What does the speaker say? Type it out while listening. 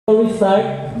Before we start,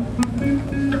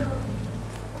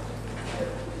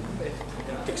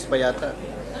 Fix pa yata.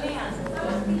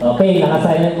 okay,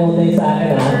 naka-silent muna yung sa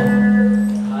akin ha.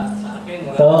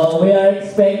 So, we are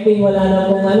expecting wala na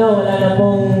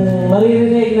pong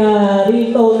maririnig na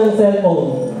ringtone ng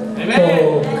cellphone. Amen!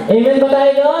 So, amen ba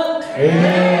tayo doon?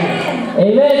 Amen!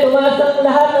 Amen! Tumaas ang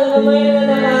lahat ng kamay na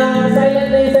naka-silent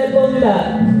na yung cellphone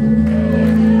nila.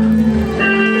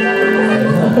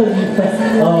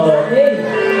 Okay.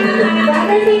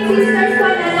 Brothers and sisters po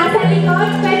na nasa likod,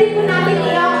 pwede po natin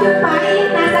i-occupy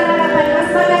yung nasa harapan. Mas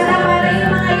maganda para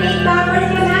yung mga late comers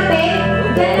po natin,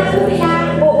 dyan na po sila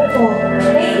uupo.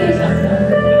 Thank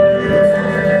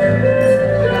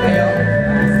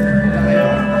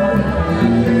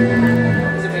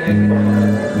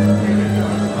you.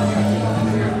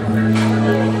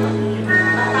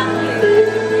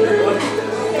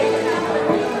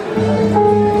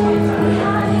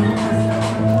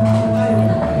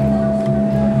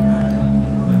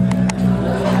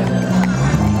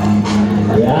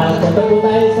 Ayan, punta po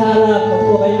tayo sa harap. Huwag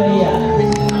po kayo mahiya.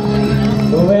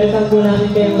 Welcome po namin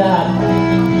kayong lahat.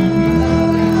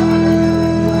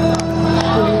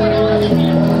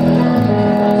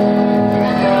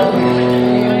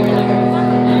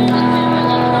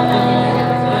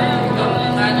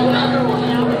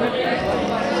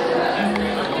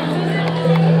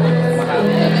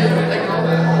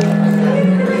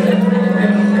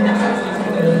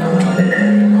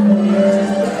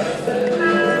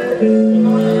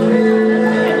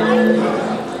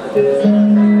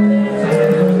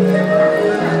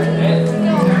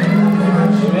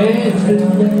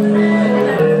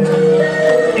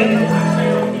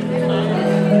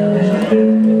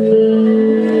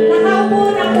 Nakaupo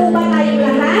na po ba tayong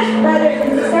lahat, brothers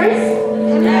and sisters?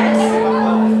 Yes.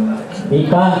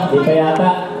 Di pa yata.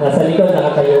 Nasa likod,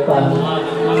 nakatayo pa.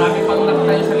 Marami pang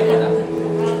nakatayo sa likod.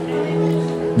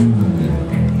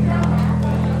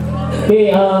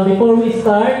 Okay, before we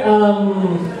start,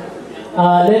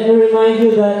 let me remind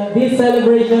you that this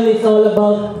celebration is all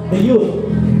about the youth.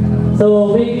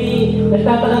 So maybe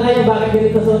nagtataka kayo bakit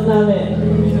ganito suot namin.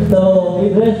 So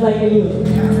we dress like a youth.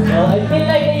 So I feel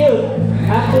like a youth.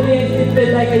 Actually, I still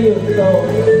feel like a youth. So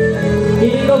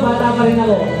feeling ko bata pa rin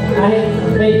ako. Kahit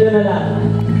medyo na lang.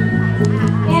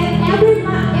 And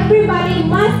everybody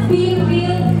must be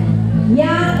real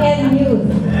young and youth.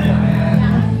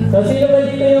 So sino ba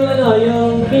dito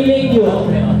yung feeling youth?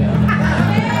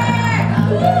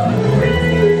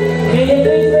 Can you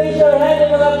please raise your hand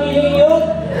yung mga feeling youth?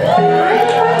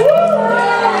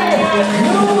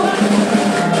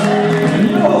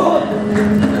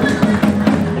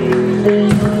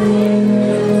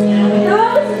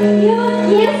 Those youth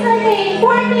yesterday,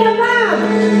 40 above.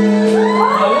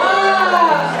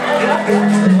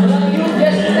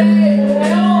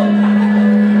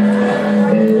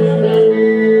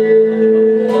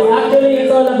 Actually,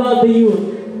 it's all about the youth.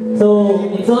 So,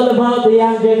 it's all about the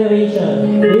young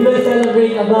generation. We will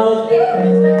celebrate about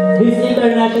this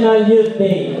International Youth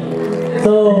Day.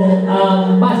 So,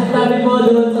 pasit po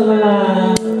doon sa mga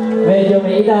medyo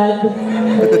may edad.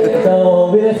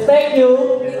 So, we respect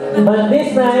you, but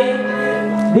this night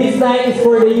is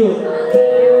for the youth.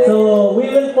 So,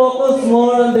 we will focus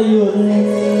more on the youth.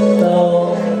 So,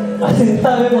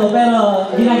 sabi mo, pero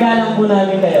ginagalang po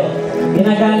namin kayo.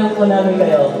 Ginagalang po namin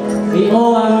kayo. We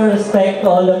owe our respect to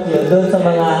all of you doon sa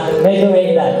mga medyo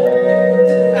may edad.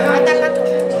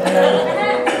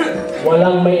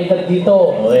 Walang may edad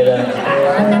dito. Okay lang.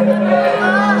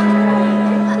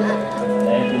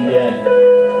 Naintindihan.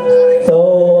 So,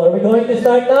 are we going to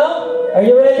start now? Are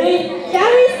you ready? Shall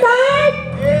we start?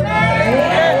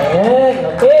 Yes,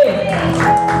 okay.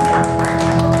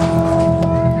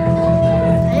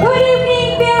 Good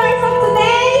evening, viewers of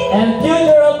today. And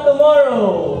future of tomorrow.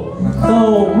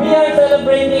 So, we are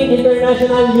celebrating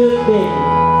International Youth Day.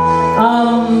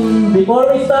 Before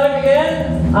we start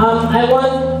again,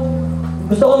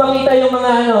 gusto ko makita yung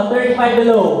mga 35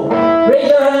 below. Raise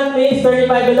your hand please,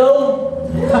 35 below.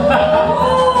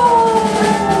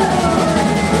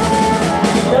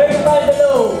 35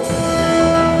 below.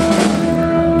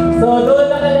 So, doon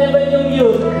naka-level yung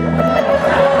youth.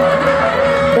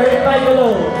 35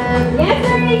 below.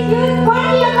 Yesterday's youth,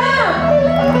 40 above.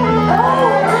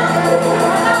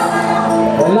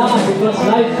 Wala, because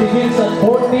life begins at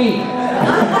 40.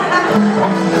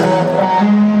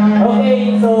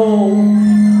 Okay, so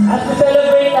as we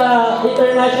celebrate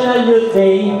International Youth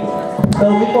Day, so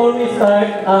before we start,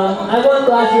 I want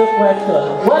to ask you a question.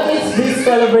 What is this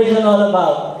celebration all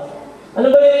about? Ano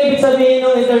ba yung ibig sabihin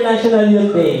ng International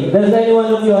Youth Day? Does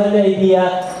anyone of you have an idea?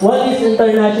 What is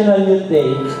International Youth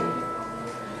Day?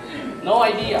 No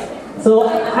idea.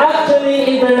 So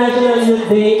actually, International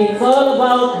Youth Day, it's all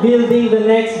about building the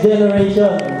next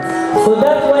generation. So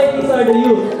that's why these are the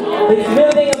youth. It's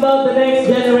building about the next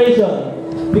generation.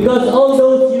 Because all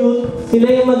those youth,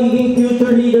 sila yung magiging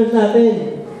future leaders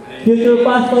natin. Future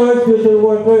pastors, future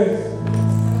workers.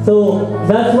 So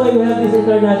that's why we have this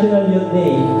International Youth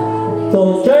Day.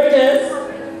 So churches,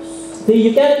 see,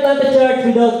 you can't plant a church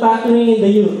without factoring in the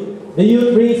youth. The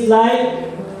youth brings life,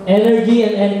 energy,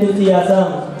 and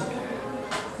enthusiasm.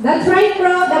 That's right,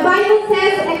 bro. The Bible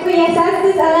says,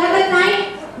 Ecclesiastes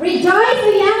 11:9, rejoice, O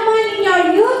young man, in your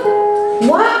youth.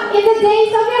 Walk in the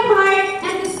days of your heart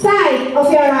and the sight of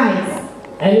your eyes.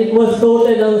 And it was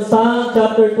quoted on Psalm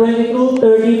chapter 22,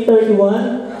 30,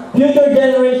 31. Future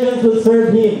generations will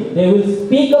serve Him. They will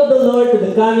speak of the Lord to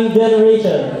the coming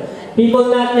generation.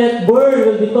 People not yet born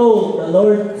will be told, the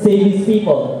Lord save His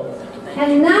people.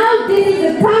 And now this is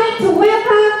the time to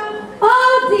welcome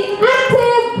all the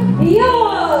active youth.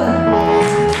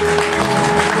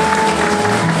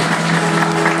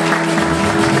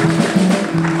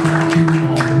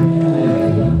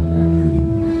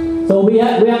 So we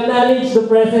acknowledge the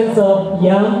presence of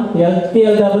YAM, the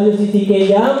PLWCCK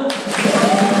YAM.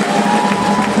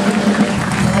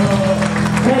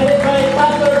 Headed by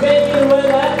Pastor Benny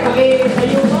Ruelas,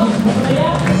 pag-i-sayo mo,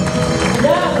 mamaya.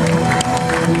 YAM!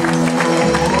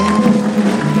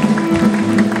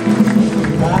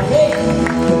 Bakit?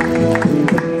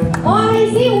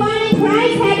 OIC One in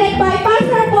Christ, headed by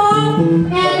Pastor Paul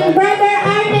and Brother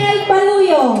Arnel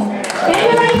Baluyo. Can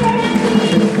you raise your hand,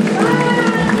 please?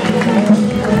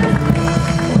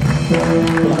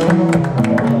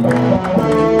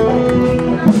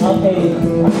 Okay.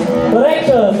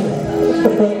 Correction.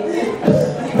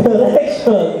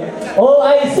 Correction.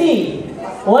 OIC.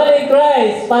 One in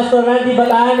Christ. Pastor Randy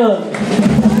Batahanon.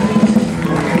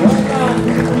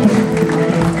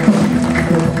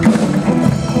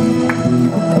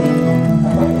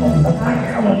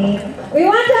 We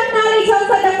want to acknowledge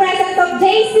also the presence of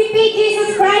JCP Jesus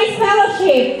Christ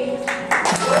Fellowship.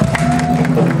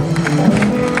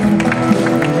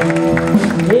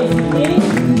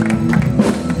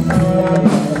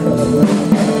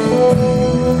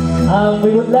 We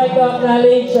would like to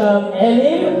acknowledge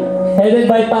Elim, headed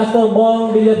by Pastor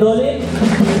Bong Villadolid.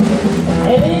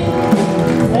 Elim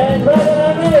and Brother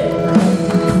Arnel.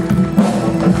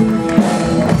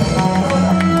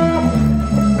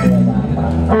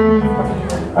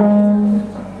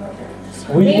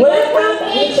 We welcome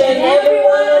each and every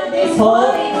one of this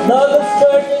hall, Logos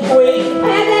Church in Kuwait,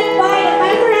 Headed by the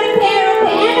pastoral care of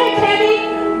the energetic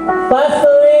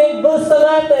Pastor Ray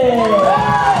Bustamante.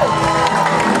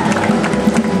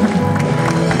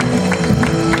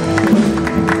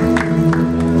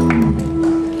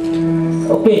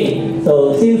 Okay,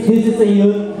 so since this is a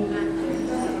youth,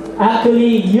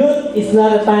 actually youth is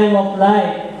not a time of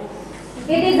life.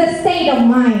 It is a state of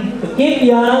mind. To keep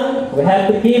young, we have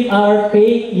to keep our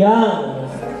faith young.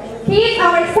 Keep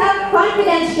our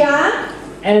self-confidence young.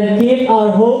 And keep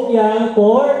our hope young,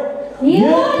 for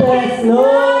youth has no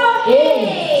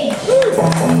age.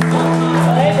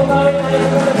 Okay, bumawin tayo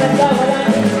sa maganda.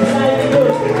 Wala nang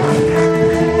youth.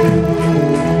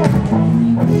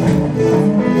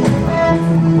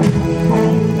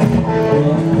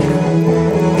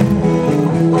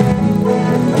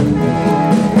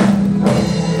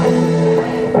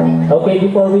 Okay,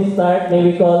 before we start, may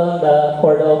we call on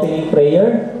for the opening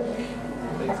prayer?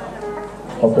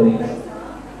 Opening.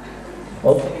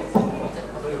 Okay.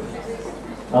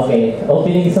 Okay,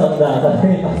 opening song na.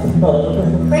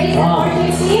 Praise and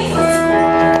worship team.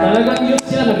 Talagang yun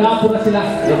sila, nag-aapura sila.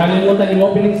 Hindi kalimutan yung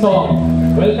opening song.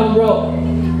 Welcome, bro.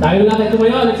 Tayo natin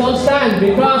tumayo. Let's all stand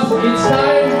because it's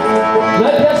time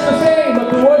not just to sing,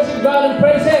 but to worship God and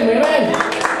praise Him. Amen.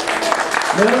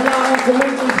 Meron na akong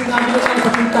comment kung sinabi ko tayo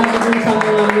pakita ko dun sa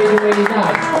mga medyo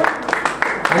edad.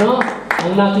 Ano?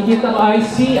 Ang nakikita ko, I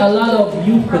see a lot of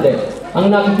youth today. Ang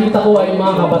nakikita ko ay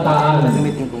mga kabataan.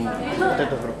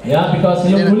 Yeah, because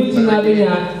yung ulit sinabi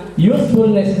niya,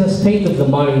 youthfulness is a state of the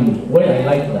mind. Well, I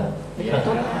like that.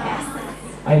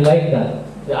 I like that.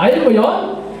 Ayaw mo yun?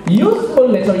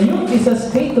 Youthfulness or youth is a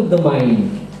state of the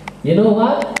mind. You know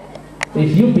what?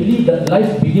 If you believe that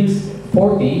life begins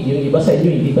 40, yung iba sa inyo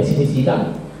hindi pa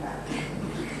sinisilang.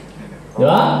 Di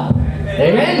ba?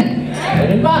 Amen?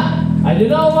 Amen ba? And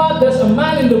you know what? There's a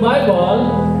man in the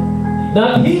Bible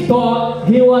that he thought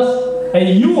he was a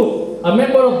youth, a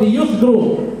member of the youth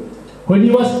group, when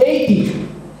he was 80.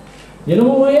 You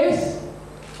know who he is?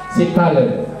 Si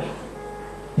Caleb.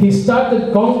 He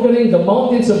started conquering the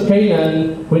mountains of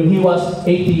Canaan when he was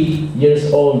 80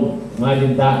 years old.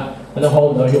 Imagine that. And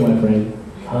how old are you, my friend?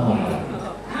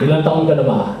 Ilang taon ka na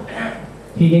ba?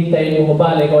 Hihintayin mo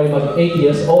ba na ikaw ay mag 8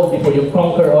 years old before you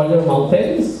conquer all your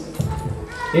mountains?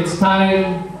 It's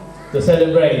time to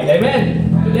celebrate.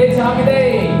 Amen. Today is a happy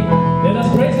day. Let us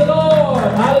praise the Lord.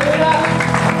 Hallelujah.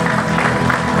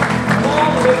 Come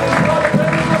on, let's enjoy the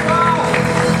presence of God.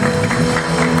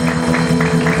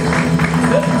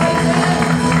 Let's praise Him.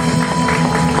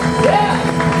 Yeah.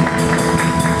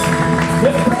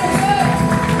 Let's praise Him.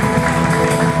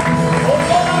 Oh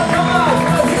Lord our God, we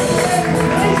are here today to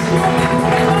praise You and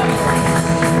praise Us.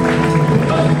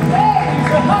 Because today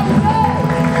is a happy day.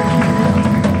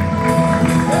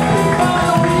 Heavenly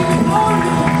Father, we implore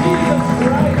You, Jesus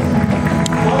Christ,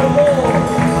 our Lord.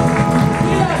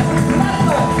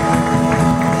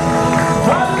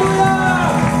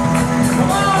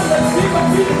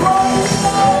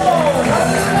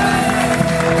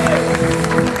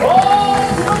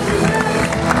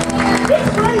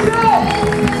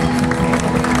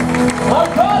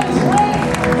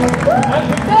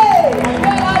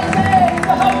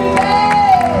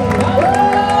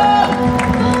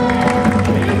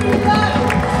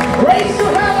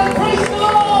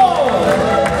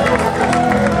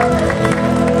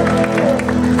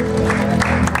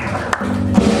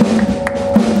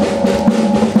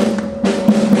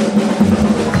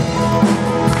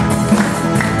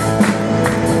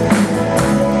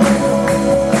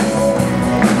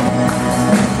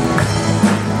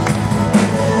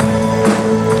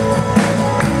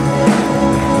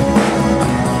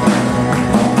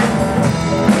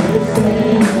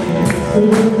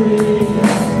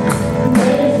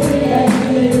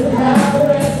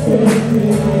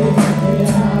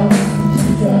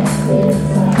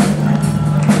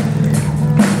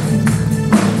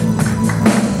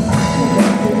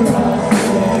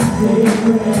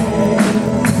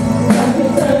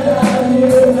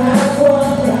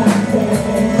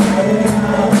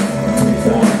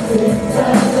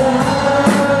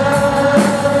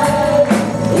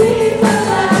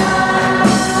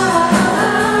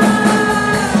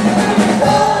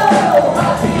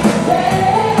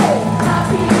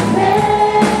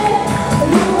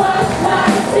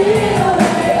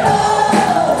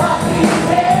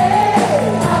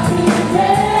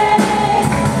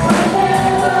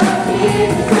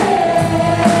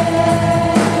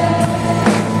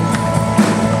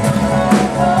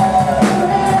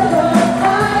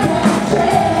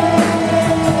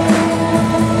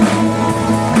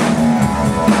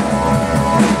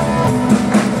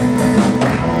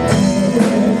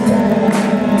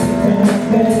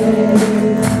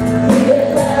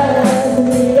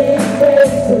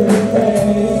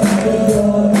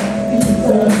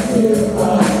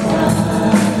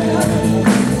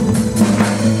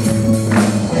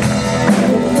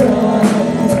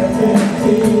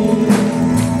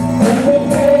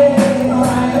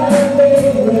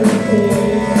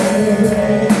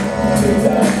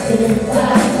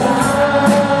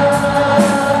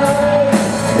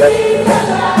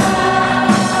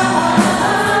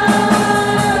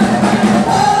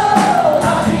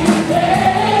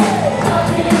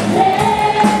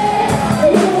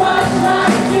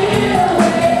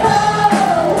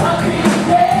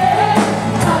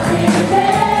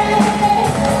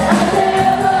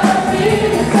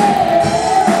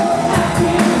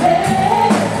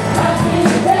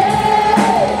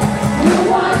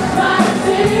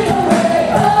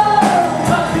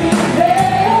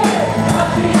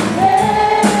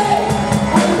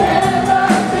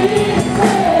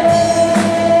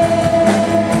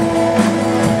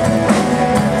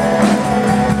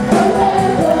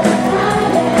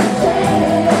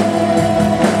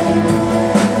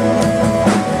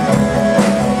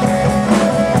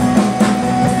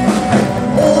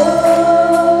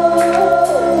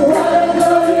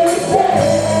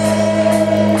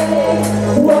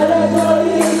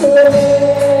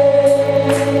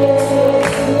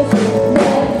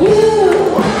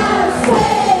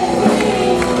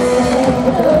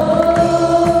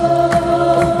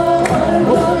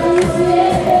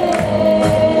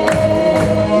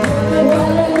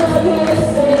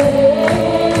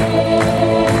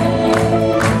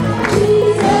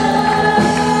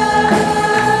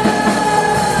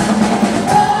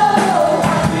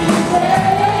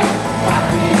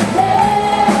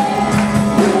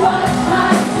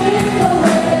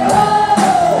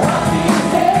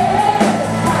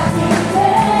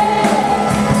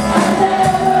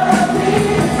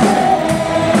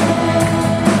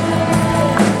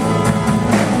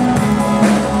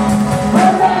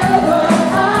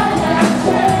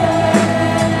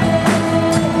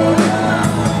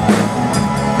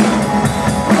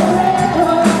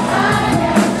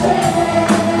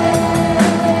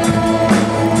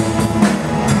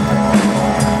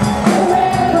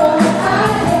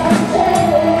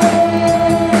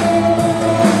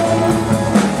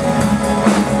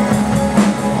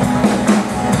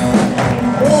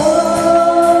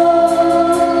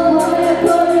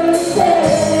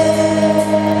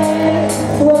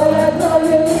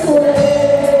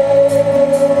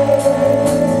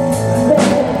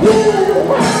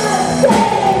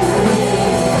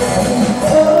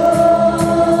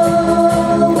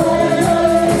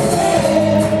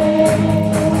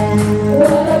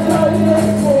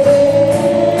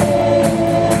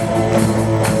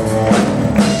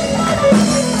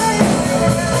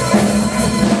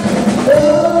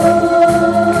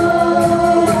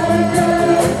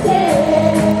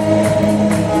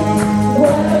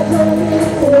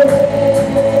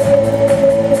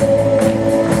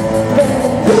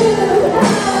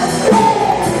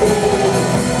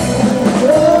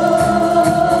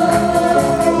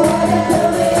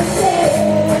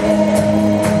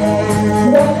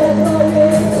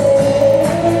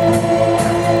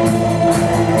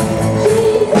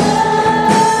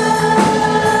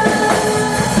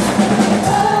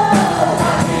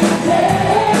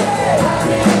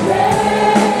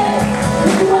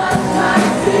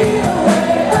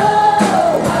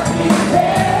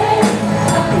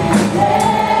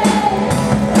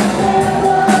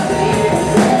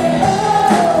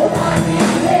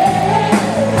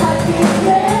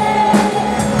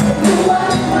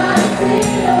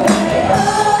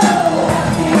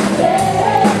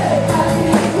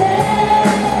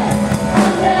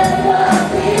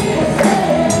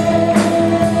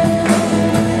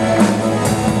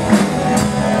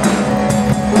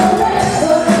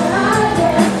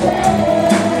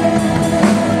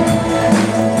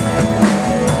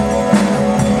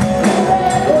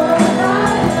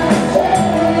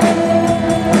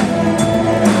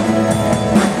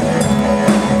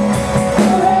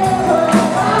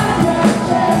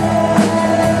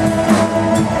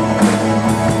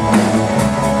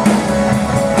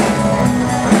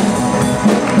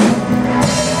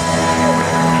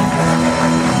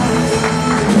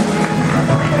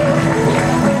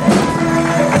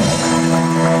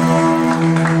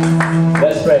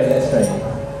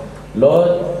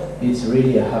 It's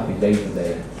really a happy day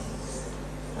today.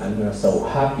 And we're so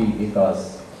happy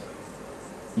because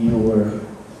you were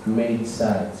made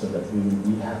sad so that we will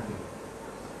be happy.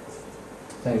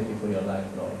 Thank you for your life,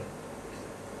 Lord.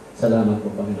 Salamat po,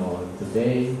 Panginoon.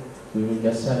 Today, we will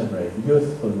just celebrate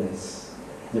youthfulness,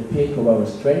 the peak of our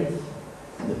strength,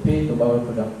 the peak of our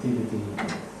productivity.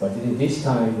 But in this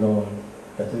time, Lord,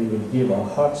 that we will give our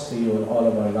hearts to you and all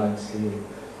of our lives to you.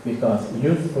 Because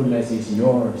youthfulness is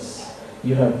yours.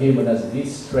 You have given us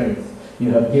this strength. You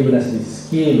have given us these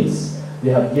skills. You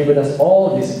have given us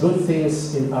all these good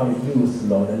things in our youth,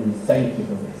 Lord, and we thank you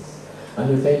for this.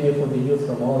 And we thank you for the youth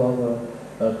from all over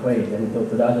Crete and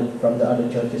from the other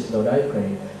churches, Lord. I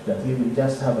pray that we will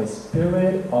just have a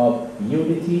spirit of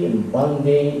unity and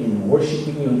bonding in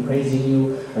worshiping you and praising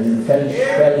you and in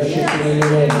fellowshipping in your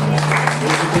name. We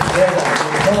will be together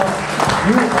because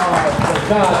you are the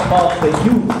God of the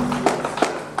youth.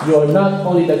 You are not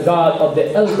only the God of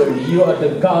the elderly, you are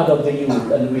the God of the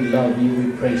youth, and we love you,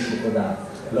 we praise you for that.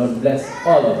 Lord, bless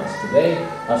all of us today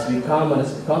as we come and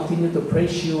as we continue to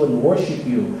praise you and worship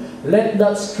you. Let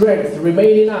that strength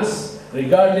remain in us,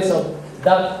 regardless of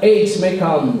that age may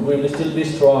come, we will still be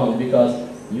strong because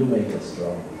you make us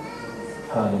strong.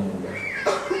 Hallelujah.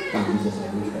 In Jesus'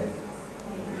 name we pray.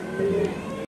 Amen.